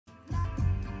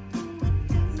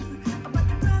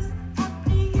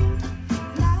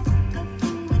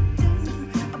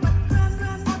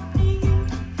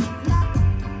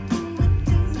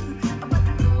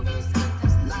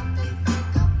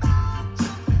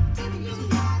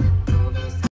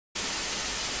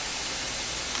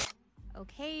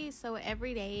guys, so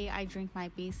every day I drink my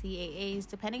BCAAs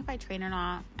depending if I train or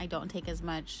not. I don't take as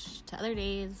much to other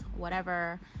days,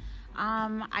 whatever.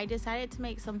 I decided to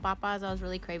make some papas. I was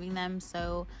really craving them,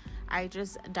 so I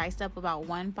just diced up about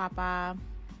one papa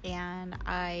and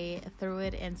I threw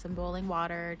it in some boiling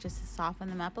water just to soften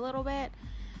them up a little bit.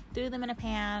 Threw them in a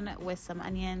pan with some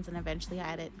onions, and eventually I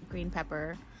added green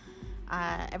pepper.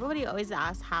 Everybody always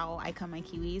asks how I cut my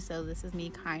kiwis, so this is me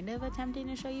kind of attempting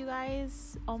to show you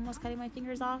guys, almost cutting my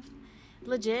fingers off.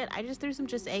 Legit, I just threw some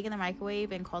egg in the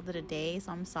microwave and called it a day,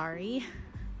 so I'm sorry.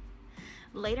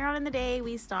 Later on in the day,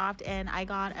 we stopped and I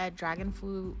got a dragon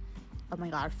fruit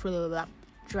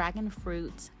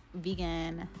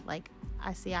vegan, like,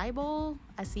 acai bowl.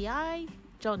 Acai?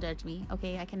 Don't judge me,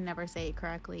 okay? I can never say it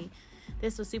correctly.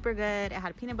 This was super good. It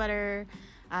had peanut butter,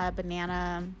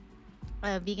 banana,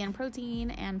 vegan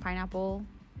protein, and pineapple.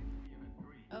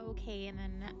 Okay, and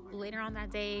then later on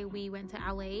that day, we went to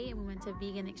LA and we went to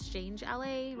Vegan Exchange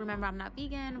LA. Remember, I'm not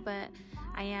vegan, but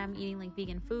I am eating like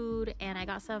vegan food, and I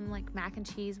got some like mac and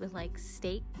cheese with like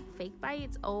steak fake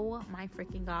bites. Oh my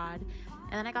freaking god.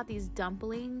 And then I got these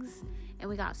dumplings and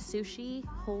we got sushi.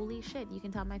 Holy shit, you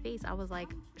can tell my face. I was like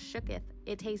shooketh.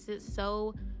 It tasted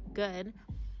so good.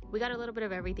 We got a little bit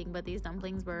of everything, but these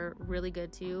dumplings were really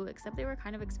good too, except they were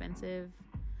kind of expensive,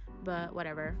 but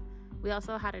whatever. We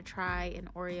also had to try an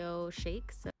Oreo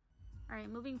shake. So, all right,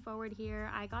 moving forward here,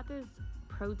 I got this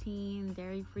protein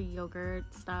dairy-free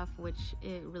yogurt stuff, which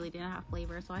it really didn't have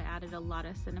flavor, so I added a lot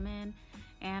of cinnamon,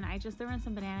 and I just threw in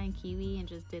some banana and kiwi and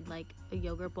just did like a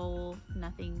yogurt bowl.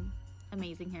 Nothing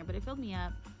amazing here, but it filled me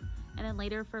up. And then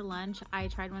later for lunch, I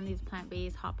tried one of these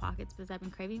plant-based Hot Pockets because I've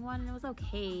been craving one, and it was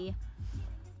okay.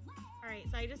 All right,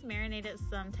 so I just marinated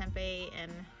some tempeh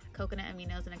and coconut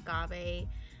aminos and agave.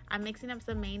 I'm mixing up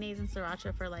some mayonnaise and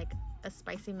sriracha for like a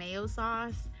spicy mayo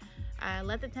sauce.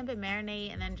 Let the tempeh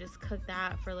marinate and then just cook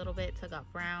that for a little bit till it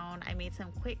got brown. I made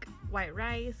some quick white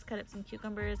rice, cut up some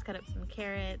cucumbers, cut up some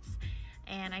carrots,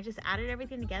 and I just added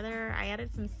everything together. I added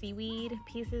some seaweed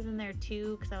pieces in there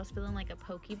too because I was feeling like a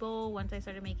poke bowl once I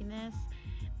started making this.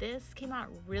 This came out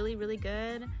really, really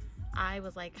good. I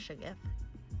was like shooketh.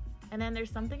 And then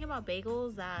there's something about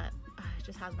bagels that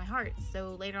just has my heart.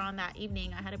 So later on that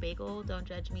evening, I had a bagel. Don't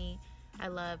judge me. I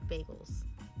love bagels.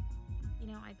 You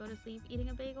know, I go to sleep eating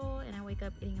a bagel and I wake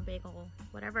up eating a bagel.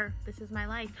 Whatever. This is my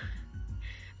life.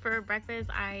 For breakfast,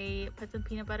 I put some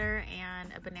peanut butter and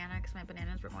a banana because my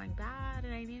bananas were going bad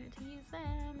and I needed to use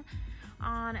them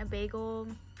on a bagel.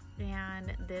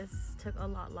 And this took a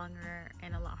lot longer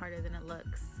and a lot harder than it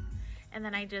looks. And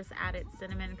then I just added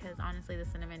cinnamon because honestly the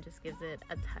cinnamon just gives it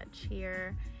a touch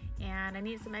here. And I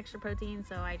needed some extra protein,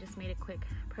 so I just made a quick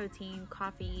protein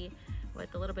coffee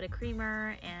with a little bit of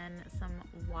creamer and some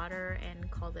water and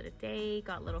called it a day.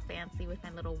 Got a little fancy with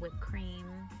my little whipped cream.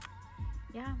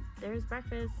 Yeah, there's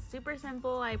breakfast. Super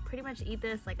simple. I pretty much eat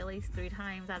this like at least 3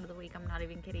 times out of the week. I'm not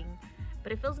even kidding.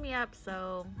 But it fills me up,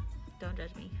 so don't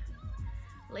judge me.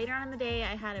 Later on in the day,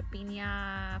 I had a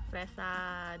piña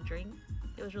fresa drink.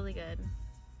 It was really good.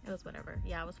 It was whatever.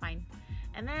 Yeah, it was fine.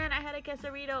 And then I had a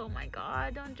quesarito. Oh my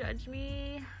god, don't judge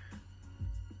me.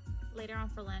 Later on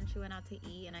for lunch, we went out to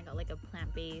eat and I got like a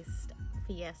plant-based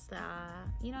fiesta.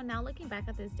 You know, now looking back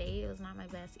at this day, it was not my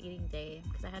best eating day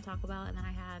because I had Taco Bell and then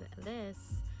I had this.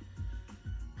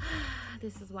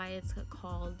 This is why it's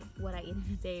called what I eat in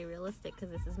a day realistic,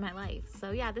 because this is my life.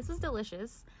 So yeah, this was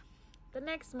delicious. The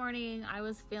next morning, I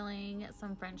was feeling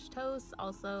some French toast,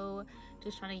 also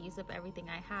just trying to use up everything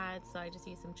I had, so I just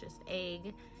used some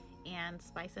egg and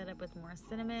spice it up with more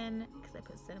cinnamon because I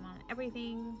put cinnamon on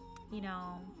everything. You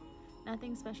know,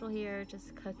 nothing special here,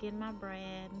 just cooking my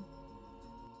bread.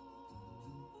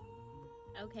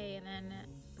 Okay, and then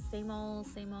same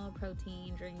old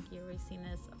protein drink. You already seen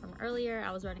this from earlier.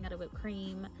 I was running out of whipped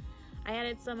cream. I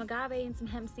added some agave and some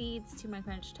hemp seeds to my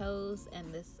French toast, and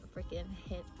this freaking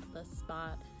hit the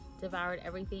spot. Devoured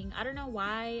everything. I don't know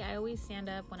why I always stand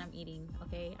up when I'm eating,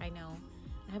 okay? I know.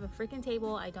 I have a freaking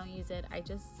table. I don't use it. I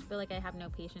just feel like I have no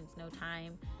patience, no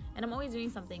time. And I'm always doing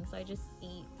something, so I just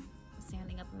eat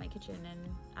standing up in my kitchen,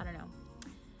 and I don't know.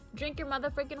 Drink your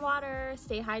mother freaking water.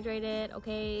 Stay hydrated,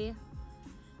 okay?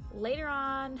 Later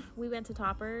on, we went to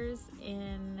Toppers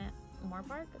in Moore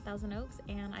Park, Thousand Oaks,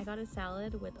 and I got a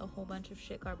salad with a whole bunch of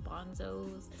shit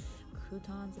garbanzos,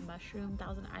 croutons, and mushroom,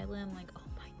 Thousand Island. Like, oh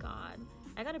my god,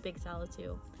 I got a big salad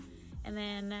too. And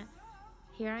then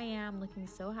here I am looking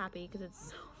so happy because it's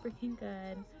so freaking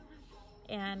good,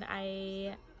 and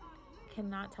I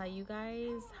cannot tell you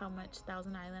guys how much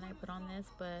Thousand Island I put on this,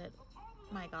 but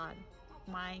my god.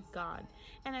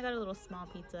 And I got a little small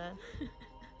pizza.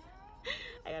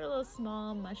 I got a little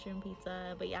small mushroom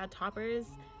pizza. But yeah, Toppers,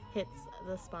 hits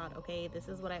the spot, okay? This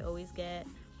is what I always get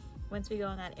once we go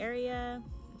in that area.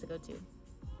 It's a go-to.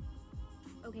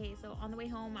 Okay, so on the way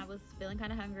home, I was feeling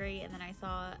kind of hungry, and then I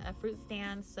saw a fruit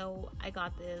stand, so I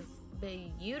got this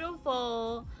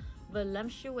beautiful,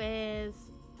 voluptuous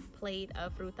plate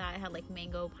of fruta. I had like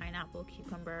mango, pineapple,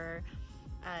 cucumber,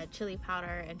 chili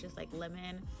powder, and just like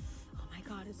lemon. Oh my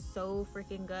god, it's so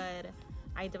freaking good.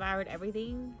 I devoured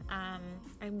everything.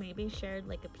 I maybe shared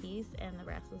like a piece, and the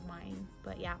rest was mine.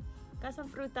 But yeah, got some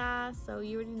fruta, so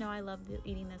you already know I love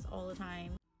eating this all the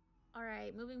time. All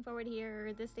right, moving forward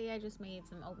here. This day I just made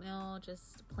some oatmeal,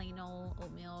 just plain old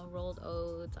oatmeal, rolled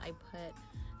oats. I put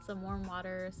some warm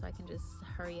water so I can just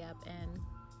hurry up and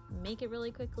make it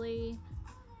really quickly.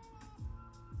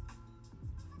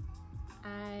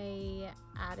 I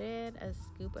added a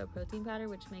scoop of protein powder,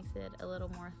 which makes it a little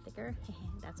more thicker.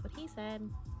 That's what he said.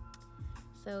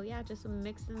 So yeah, just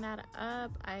mixing that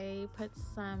up. I put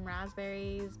some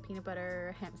raspberries, peanut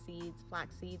butter, hemp seeds,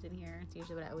 flax seeds in here. It's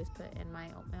usually what I always put in my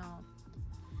oatmeal.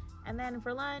 And then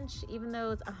for lunch, even though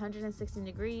it's 116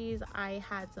 degrees, I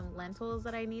had some lentils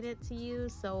that I needed to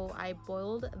use, so I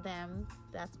boiled them.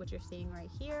 That's what you're seeing right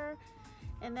here.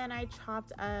 And then I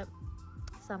chopped up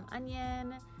some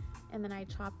onion, and then I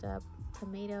chopped up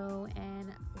tomato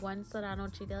and one serrano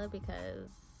chile because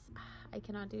I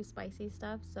cannot do spicy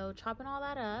stuff. So chopping all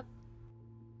that up.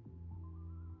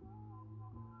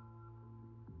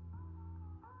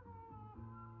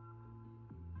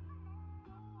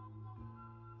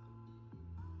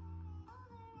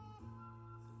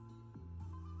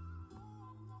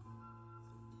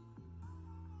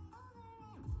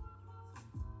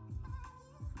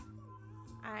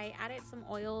 I added some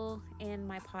oil in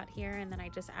my pot here, and then I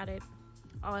just added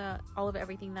all of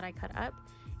everything that I cut up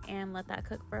and let that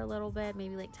cook for a little bit,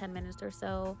 maybe like 10 minutes or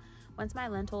so. Once my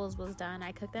lentils was done,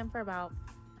 I cooked them for about,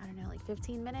 I don't know, like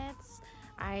 15 minutes.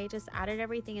 I just added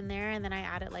everything in there, and then I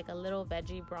added like a little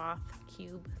veggie broth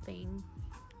cube thing.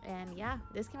 And yeah,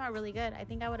 this came out really good. I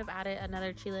think I would have added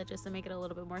another chile just to make it a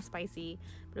little bit more spicy,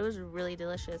 but it was really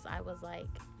delicious. I was like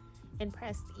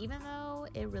impressed, even though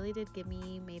it really did give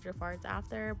me major farts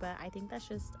after, but I think that's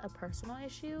just a personal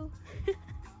issue.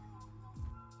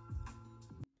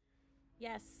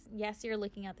 Yes, you're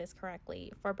looking at this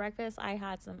correctly. For breakfast, I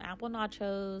had some apple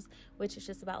nachos, which is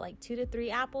just about like 2 to 3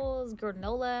 apples,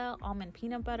 granola, almond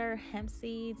peanut butter, hemp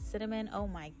seeds, cinnamon. Oh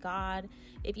my god.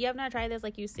 If you have not tried this,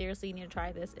 like, you seriously need to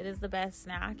try this. It is the best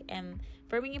snack, and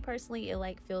for me personally, it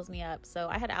like fills me up. So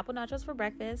I had apple nachos for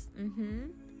breakfast.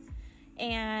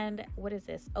 And what is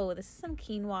this? Oh, this is some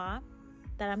quinoa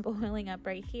that I'm boiling up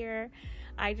right here.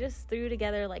 I just threw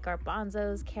together like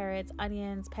garbanzos, carrots,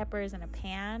 onions, peppers in a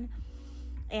pan.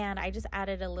 And I just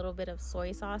added a little bit of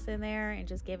soy sauce in there and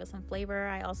just gave it some flavor.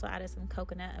 I also added some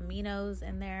coconut aminos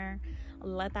in there.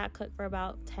 Let that cook for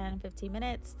about 10-15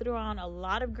 minutes. Threw on a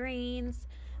lot of greens.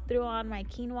 Threw on my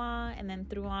quinoa, and then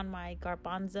threw on my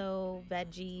garbanzo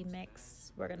veggie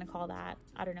mix. We're going to call that.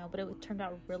 I don't know, but it turned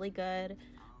out really good.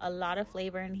 A lot of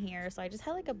flavor in here. So I just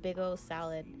had like a big old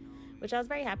salad, which I was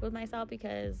very happy with myself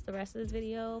because the rest of this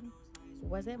video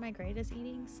wasn't my greatest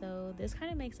eating. So this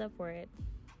kind of makes up for it.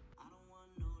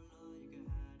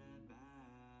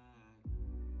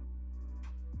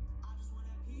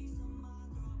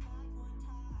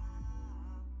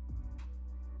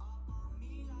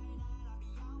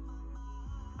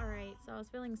 Alright, so I was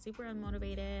feeling super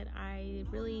unmotivated. I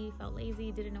really felt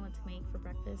lazy, didn't know what to make for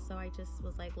breakfast, so I just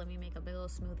was like, let me make a big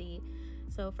old smoothie.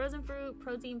 So frozen fruit,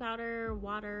 protein powder,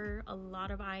 water, a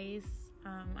lot of ice.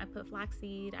 I put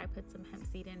flaxseed, I put some hemp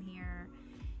seed in here,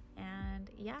 and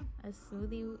yeah, a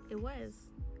smoothie it was.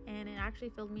 And it actually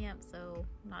filled me up, so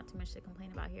not too much to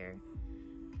complain about here.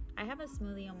 I have a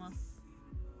smoothie almost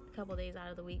a couple days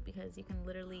out of the week because you can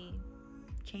literally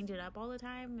change it up all the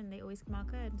time and they always come out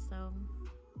good. So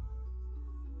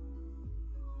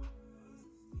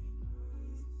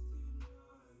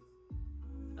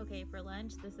okay, for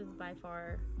lunch, this is by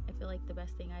far, I feel like, the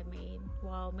best thing I've made.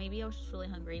 Well, maybe I was just really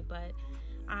hungry, but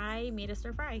I made a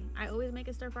stir fry. I always make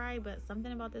a stir fry, but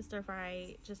something about this stir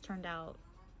fry just turned out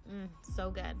so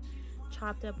good.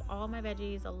 Chopped up all my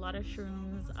veggies, a lot of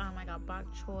shrooms. I got bok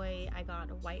choy, I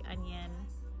got a white onion.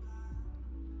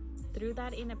 Threw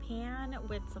that in a pan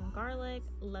with some garlic,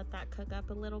 let that cook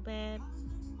up a little bit.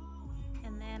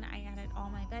 And then I added all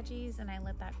my veggies and I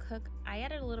let that cook. I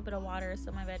added a little bit of water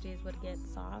so my veggies would get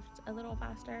soft a little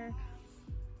faster.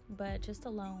 But just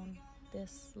alone,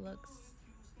 this looks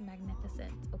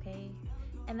magnificent, okay?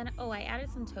 And then, I added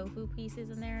some tofu pieces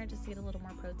in there just to get a little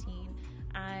more protein.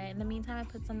 In the meantime, I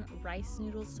put some rice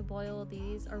noodles to boil.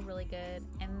 These are really good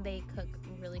and they cook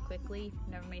really quickly. If you've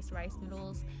never made rice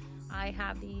noodles, I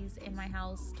have these in my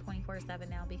house 24/7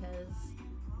 now because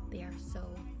they are so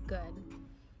good.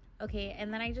 Okay,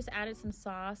 and then I just added some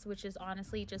sauce, which is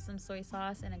honestly just some soy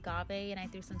sauce and agave, and I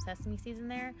threw some sesame seeds in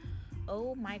there.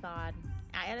 Oh my god.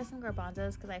 I added some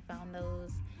garbanzos because I found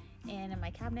those in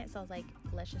my cabinet, so I was like,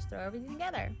 let's just throw everything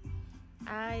together.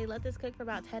 I let this cook for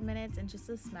about 10 minutes, and just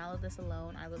the smell of this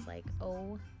alone, I was like,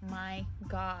 oh my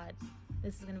god,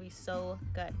 this is gonna be so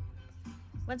good.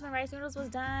 Once my rice noodles was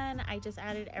done, I just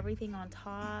added everything on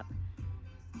top.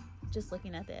 Just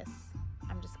looking at this,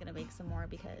 I'm just gonna make some more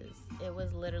because it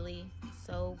was literally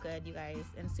so good, you guys,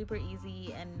 and super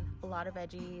easy and a lot of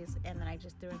veggies. And then I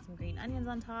just threw in some green onions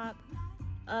on top.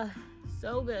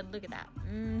 So good. Look at that.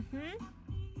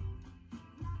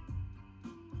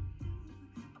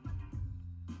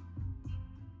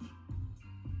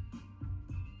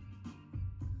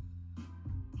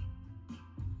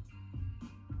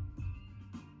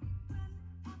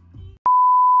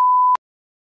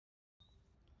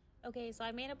 Okay, so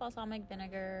I made a balsamic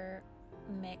vinegar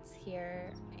mix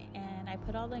here, and I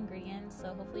put all the ingredients,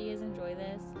 so hopefully you guys enjoy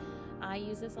this. I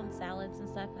use this on salads and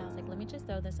stuff, and I was like, let me just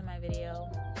throw this in my video.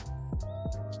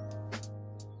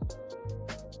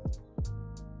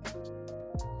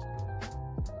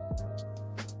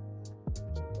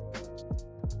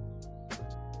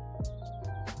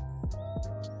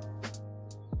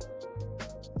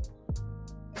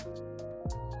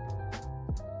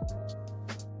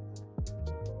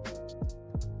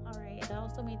 I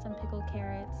also made some pickled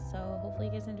carrots, so hopefully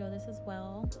you guys enjoy this as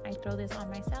well. I throw this on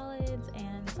my salads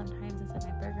and sometimes inside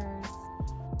my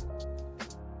burgers.